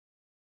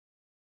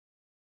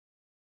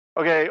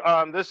Okay,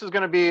 this is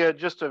going to be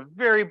just a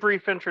very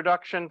brief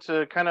introduction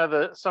to kind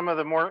of some of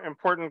the more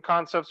important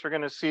concepts we're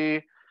going to see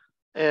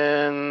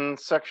in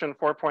section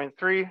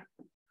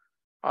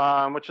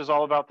 4.3, which is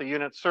all about the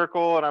unit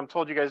circle. And I'm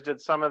told you guys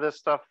did some of this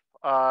stuff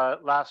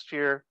last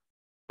year,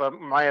 but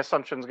my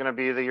assumption is going to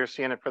be that you're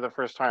seeing it for the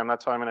first time.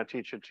 That's how I'm going to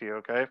teach it to you,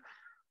 okay?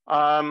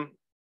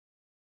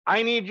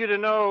 I need you to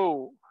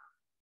know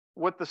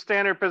what the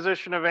standard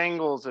position of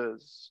angles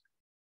is.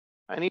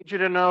 I need you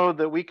to know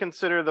that we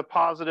consider the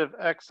positive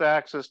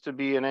x-axis to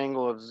be an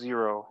angle of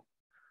 0.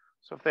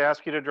 So if they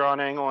ask you to draw an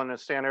angle in a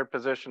standard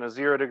position, a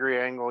 0-degree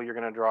angle, you're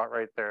going to draw it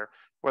right there.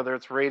 Whether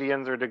it's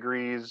radians or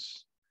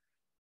degrees,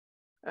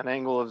 an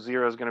angle of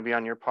 0 is going to be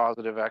on your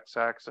positive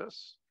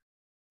x-axis.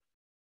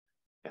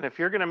 And if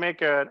you're going to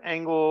make an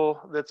angle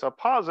that's a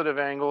positive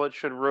angle, it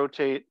should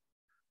rotate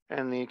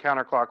in the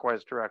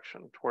counterclockwise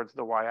direction towards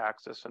the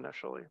y-axis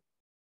initially.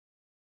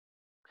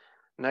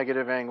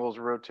 Negative angles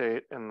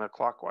rotate in the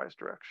clockwise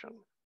direction.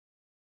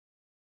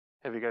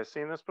 Have you guys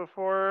seen this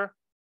before?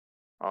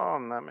 Oh,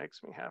 and that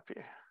makes me happy.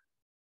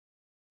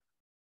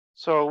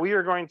 So we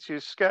are going to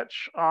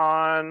sketch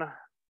on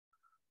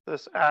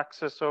this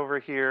axis over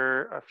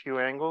here a few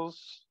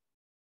angles.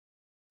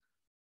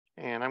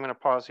 And I'm going to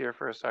pause here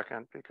for a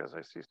second because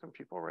I see some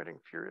people writing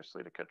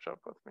furiously to catch up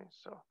with me.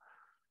 So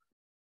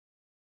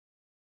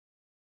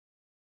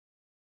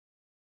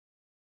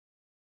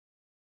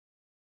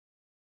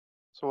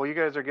while you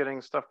guys are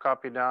getting stuff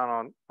copied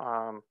down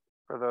on,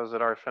 for those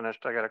that are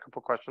finished, I got a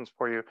couple questions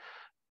for you.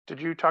 Did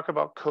you talk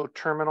about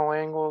coterminal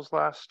angles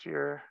last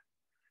year?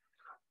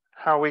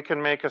 How we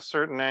can make a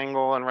certain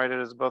angle and write it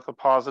as both a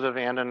positive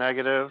and a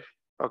negative?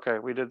 Okay,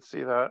 we did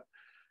see that.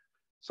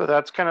 So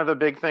that's kind of the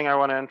big thing I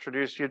want to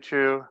introduce you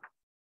to,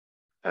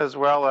 as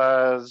well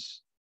as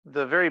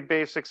the very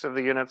basics of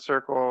the unit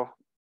circle,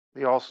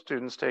 the all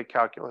students take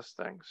calculus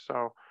thing.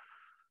 So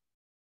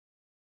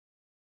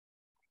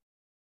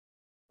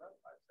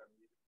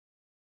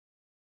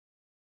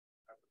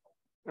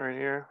right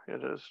here,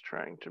 it is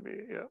trying to be,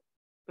 yeah,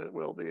 it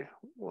will be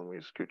when we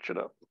scooch it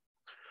up.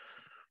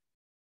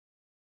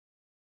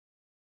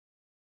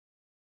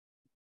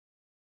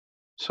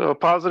 So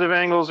positive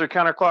angles are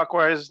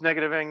counterclockwise,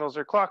 negative angles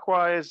are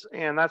clockwise,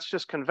 and that's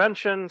just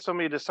convention.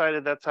 Somebody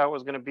decided that's how it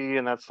was going to be,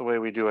 and that's the way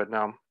we do it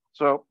now.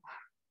 So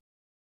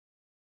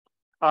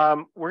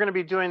we're going to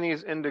be doing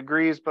these in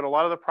degrees, but a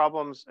lot of the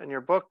problems in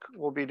your book,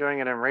 we'll be doing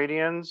it in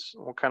radians.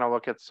 We'll kind of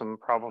look at some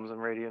problems in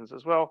radians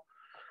as well.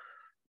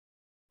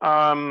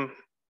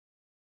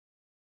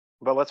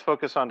 But let's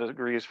focus on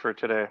degrees for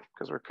today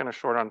because we're kind of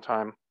short on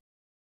time.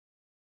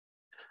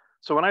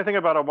 So when I think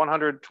about a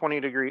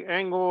 120-degree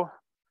angle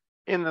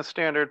in the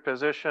standard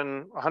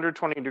position,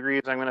 120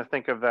 degrees, I'm going to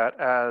think of that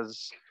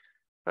as,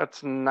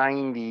 that's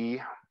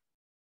 90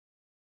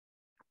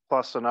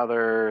 plus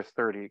another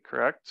 30,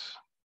 correct?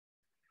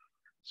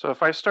 So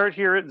if I start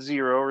here at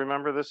 0,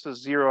 remember this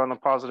is 0 on the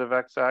positive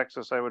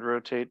x-axis, I would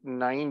rotate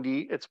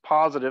 90. It's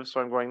positive,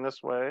 so I'm going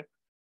this way.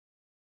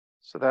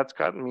 So that's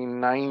gotten me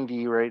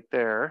 90 right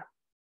there.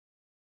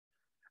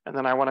 And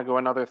then I want to go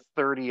another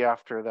 30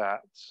 after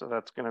that. So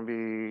that's going to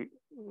be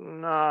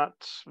not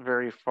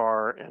very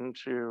far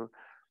into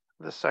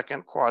the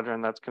second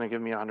quadrant. That's going to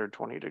give me a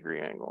 120-degree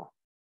angle.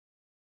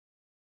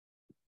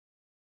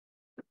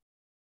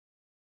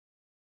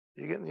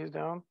 You getting these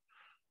down?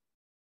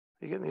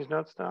 You getting these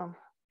notes down?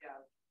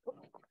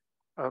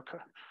 Yeah. Okay.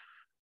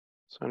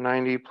 So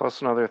 90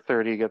 plus another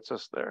 30 gets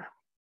us there.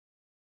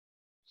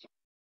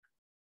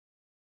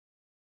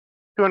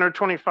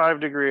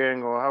 225-degree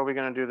angle. How are we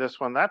going to do this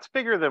one? That's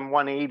bigger than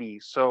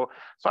 180. So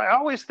I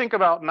always think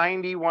about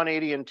 90,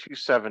 180, and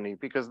 270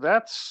 because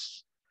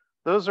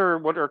those are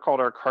what are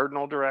called our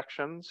cardinal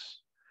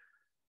directions.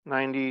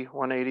 90,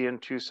 180,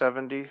 and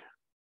 270.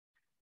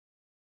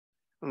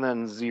 And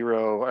then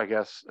 0, I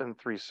guess, and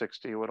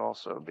 360 would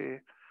also be.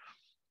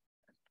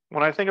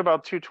 When I think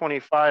about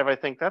 225, I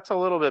think that's a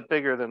little bit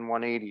bigger than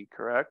 180,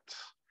 correct?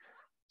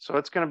 So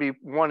it's going to be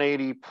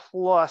 180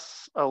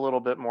 plus a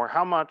little bit more.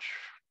 How much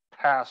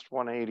past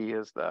 180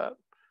 is that?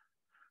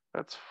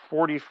 That's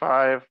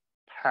 45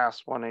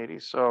 past 180.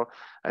 So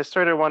I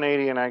start at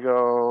 180 and I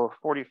go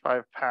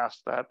 45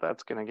 past that.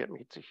 That's going to get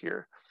me to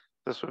here.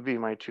 This would be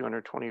my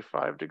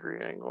 225-degree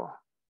angle.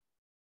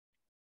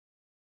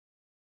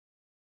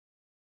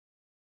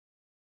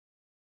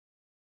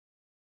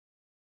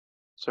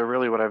 So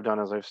really what I've done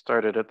is I've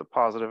started at the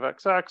positive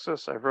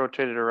x-axis, I've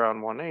rotated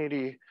around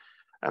 180,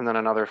 and then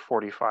another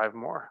 45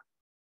 more.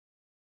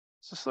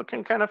 Is this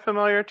looking kind of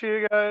familiar to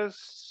you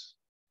guys?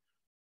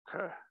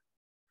 Okay.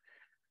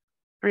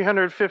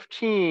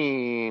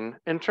 315.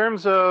 In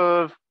terms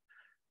of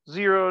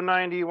 0,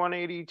 90,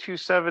 180,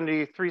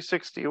 270,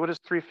 360, what does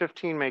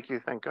 315 make you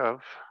think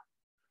of?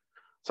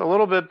 It's a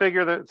little bit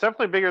bigger than, it's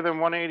definitely bigger than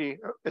 180.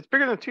 It's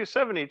bigger than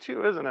 270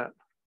 too, isn't it?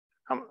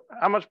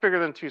 How much bigger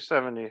than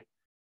 270?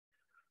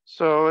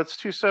 So it's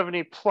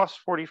 270 plus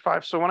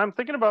 45. So when I'm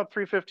thinking about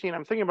 315,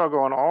 I'm thinking about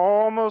going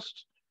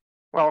almost,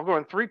 well,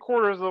 going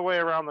 3/4 of the way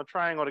around the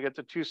triangle to get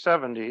to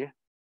 270.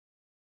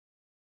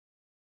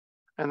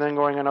 and then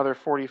going another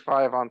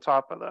 45 on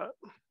top of that.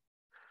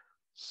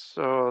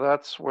 So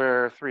that's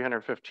where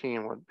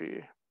 315 would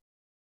be.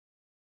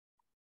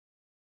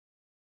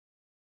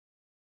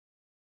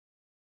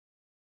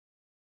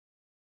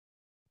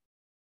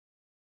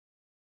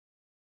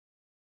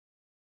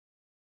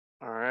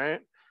 All right.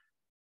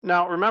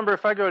 Now, remember,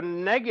 if I go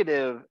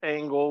negative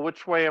angle,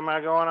 which way am I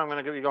going? I'm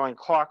going to be going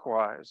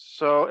clockwise.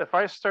 So if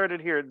I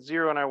started here at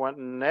 0 and I went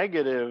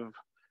negative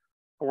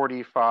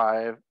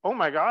 45, oh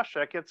my gosh,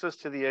 that gets us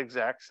to the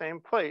exact same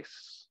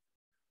place.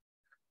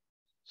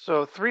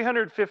 So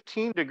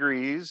 315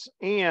 degrees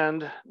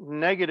and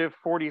negative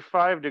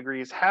 45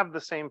 degrees have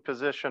the same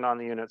position on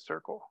the unit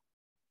circle.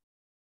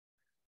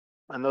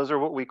 And those are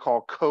what we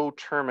call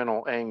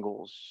coterminal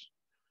angles.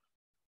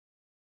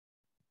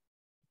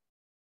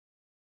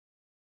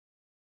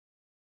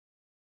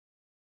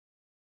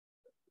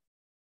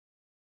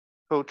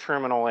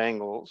 Coterminal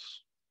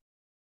angles.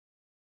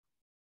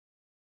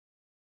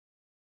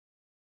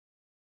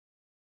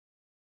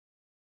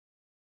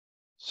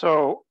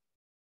 So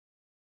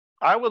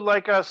I would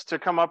like us to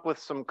come up with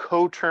some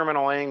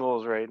coterminal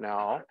angles right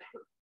now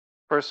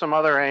for some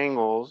other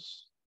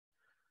angles.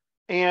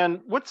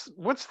 And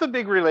what's the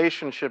big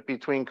relationship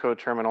between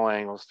coterminal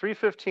angles?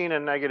 315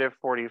 and negative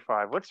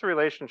 45. What's the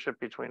relationship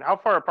between? How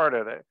far apart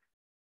are they?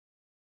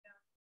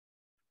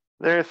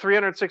 They're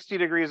 360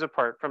 degrees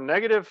apart. From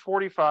negative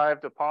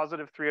 45 to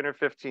positive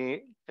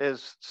 315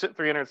 is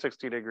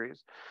 360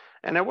 degrees.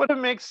 And it would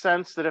make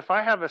sense that if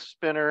I have a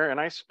spinner and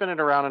I spin it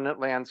around and it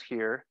lands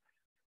here,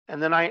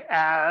 and then I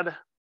add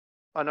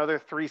another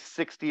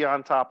 360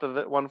 on top of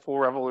it, one full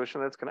revolution,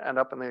 that's going to end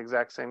up in the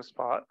exact same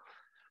spot.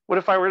 What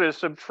if I were to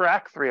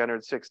subtract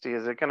 360?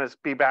 Is it going to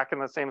be back in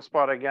the same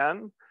spot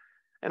again?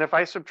 And if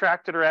I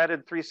subtracted or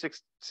added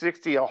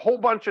 360 a whole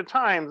bunch of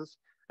times,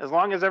 as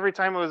long as every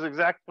time it was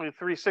exactly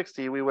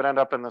 360, we would end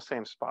up in the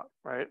same spot,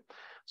 right?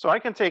 So I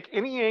can take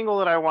any angle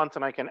that I want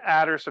and I can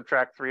add or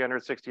subtract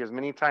 360 as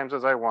many times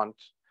as I want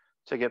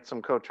to get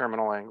some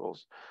coterminal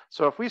angles.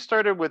 So if we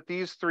started with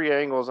these three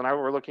angles and I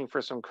were looking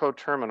for some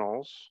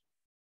coterminals,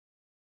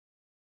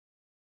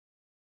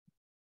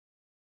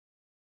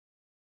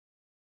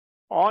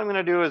 all I'm going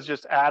to do is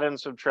just add and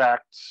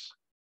subtract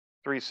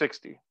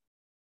 360.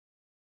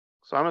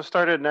 So I'm going to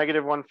start at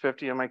negative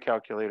 150 in my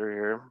calculator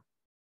here.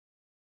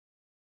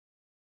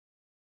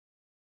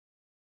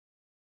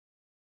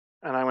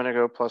 And I'm going to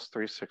go plus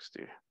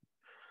 360.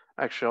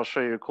 Actually, I'll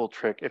show you a cool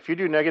trick. If you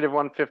do negative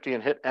 150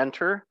 and hit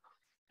enter,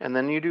 and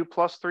then you do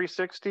plus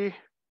 360,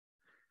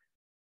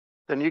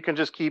 then you can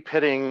just keep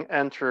hitting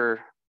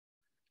enter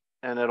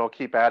and it'll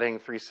keep adding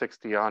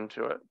 360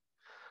 onto it.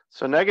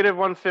 So negative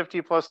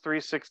 150 plus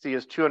 360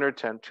 is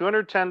 210.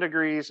 210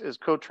 degrees is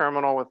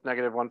coterminal with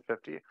negative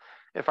 150.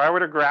 If I were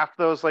to graph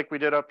those like we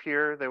did up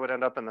here, they would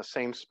end up in the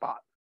same spot.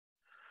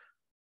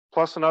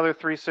 Plus another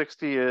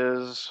 360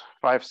 is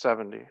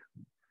 570.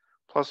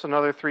 Plus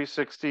another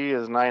 360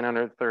 is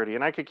 930.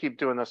 And I could keep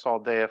doing this all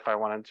day if I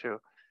wanted to.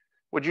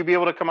 Would you be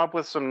able to come up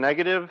with some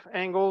negative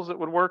angles that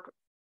would work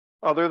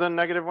other than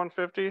negative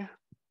 150?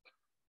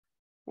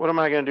 What am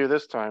I going to do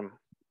this time?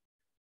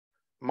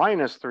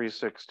 Minus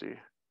 360.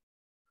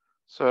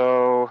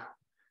 So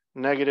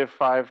negative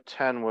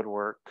 510 would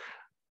work.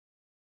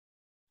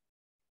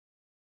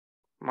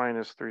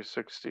 Minus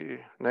 360,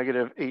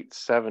 negative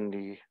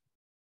 870.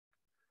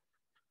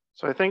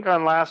 So I think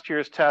on last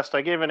year's test,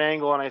 I gave an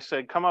angle and I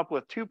said, come up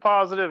with 2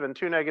 positive and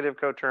 2 negative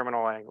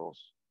coterminal angles.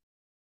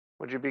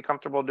 Would you be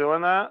comfortable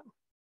doing that?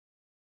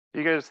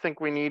 Do you guys think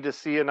we need to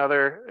see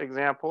another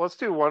example? Let's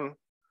do one.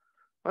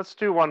 Let's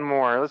do one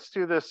more. Let's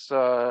do this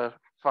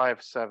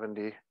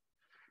 570.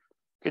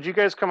 Could you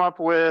guys come up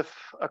with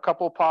a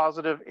couple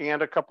positive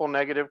and a couple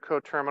negative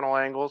coterminal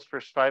angles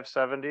for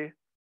 570?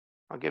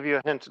 I'll give you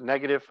a hint.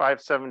 Negative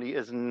 570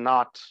 is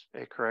not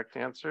a correct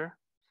answer.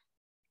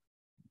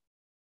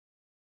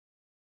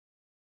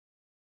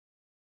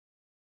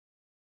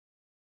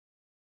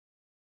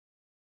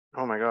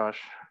 Oh my gosh.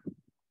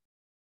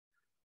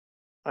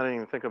 I didn't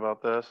even think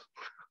about this.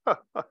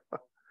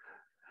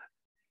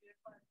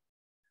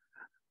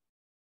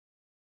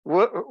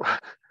 What?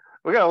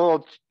 We got a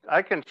little,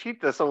 I can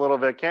cheat this a little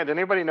bit. Can't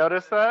anybody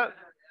notice that?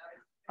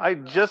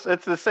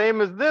 It's the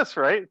same as this,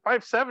 right?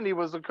 570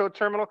 was the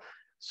coterminal.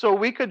 So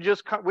we could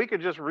just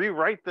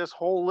rewrite this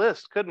whole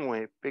list, couldn't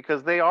we?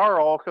 Because they are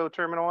all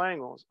coterminal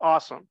angles.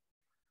 Awesome.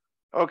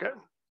 Okay.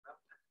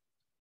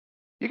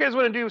 You guys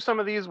want to do some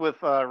of these with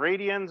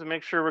radians and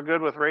make sure we're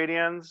good with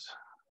radians?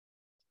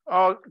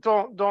 Oh,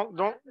 don't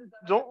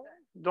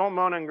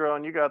moan and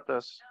groan. You got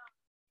this.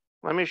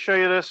 Let me show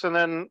you this and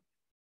then,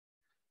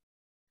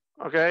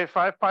 okay,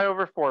 5 pi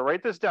over 4.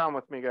 Write this down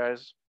with me,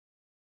 guys.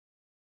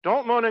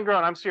 Don't moan and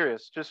groan. I'm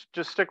serious.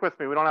 Just stick with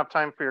me. We don't have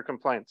time for your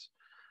complaints.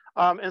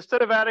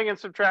 Instead of adding and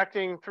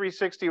subtracting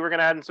 360, we're going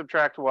to add and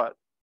subtract what?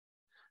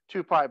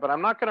 2 pi. But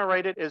I'm not going to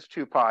write it as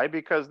 2 pi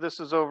because this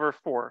is over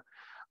 4.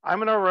 I'm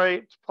going to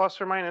write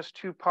plus or minus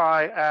 2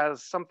 pi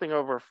as something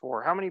over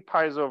 4. How many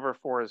pi's over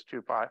 4 is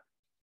 2 pi?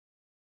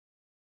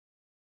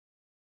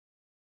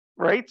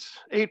 Right?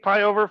 8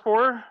 pi over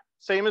 4?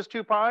 Same as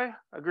 2 pi,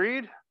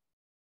 agreed?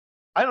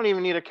 I don't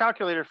even need a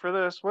calculator for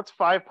this. What's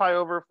 5 pi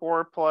over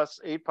 4 plus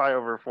 8 pi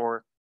over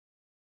 4?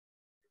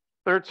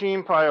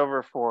 13 pi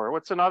over 4.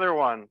 What's another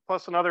one?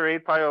 Plus another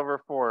 8 pi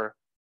over 4.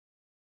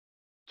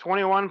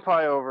 21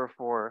 pi over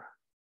 4.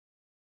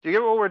 Do you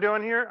get what we're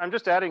doing here? I'm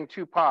just adding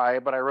 2 pi,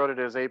 but I wrote it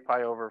as 8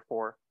 pi over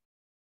 4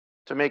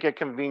 to make it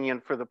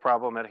convenient for the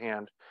problem at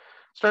hand.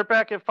 Start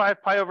back at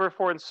 5 pi over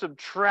 4 and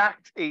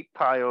subtract 8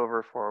 pi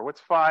over 4.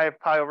 What's 5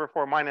 pi over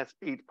 4 minus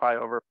 8 pi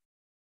over 4?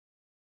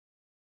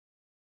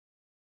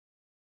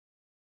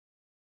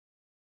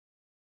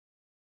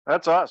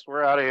 That's us.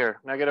 We're out of here.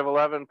 Negative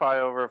 11 pi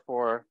over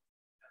 4.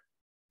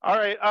 All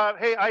right.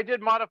 Hey, I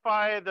did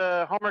modify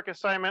the homework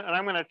assignment, and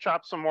I'm going to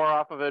chop some more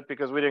off of it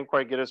because we didn't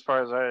quite get as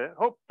far as I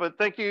hoped. But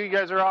thank you. You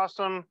guys are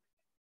awesome.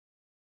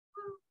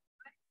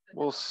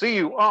 We'll see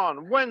you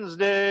on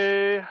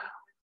Wednesday.